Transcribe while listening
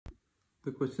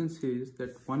The question says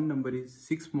that one number is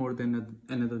 6 more than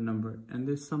another number and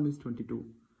the sum is 22.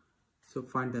 So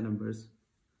find the numbers.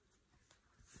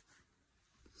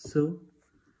 So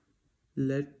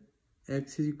let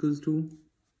x equals to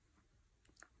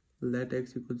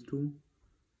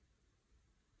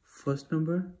first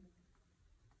number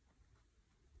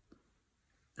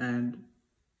and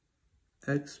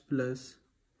x plus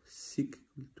 6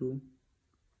 equal to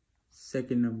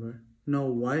second number. Now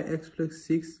why x plus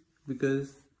 6?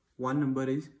 Because one number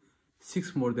is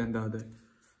 6 more than the other.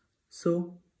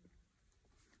 So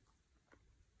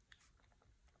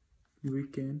we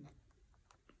can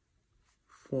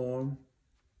form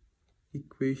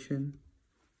equation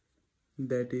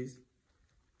that is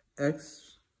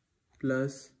x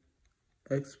plus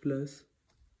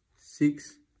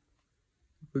 6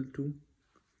 equal to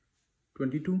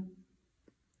 22.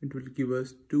 It will give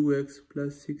us 2x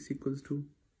plus 6 equals to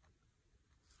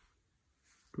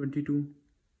 22.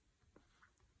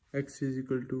 X is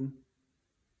equal to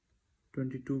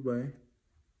 22 by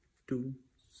 2.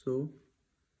 So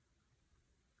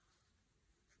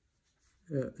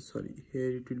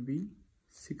here it will be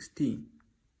 16.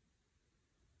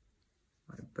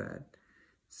 My bad.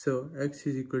 So x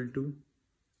is equal to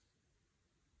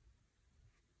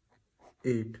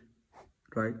 8,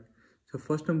 right? So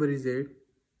first number is 8.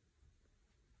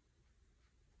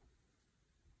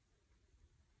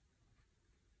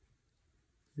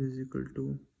 Is equal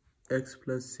to x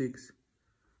plus 6.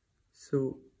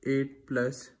 So 8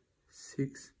 plus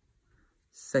 6.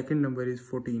 Second number is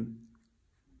 14.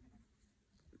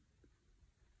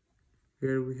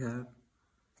 Here we have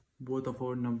both of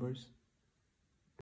our numbers.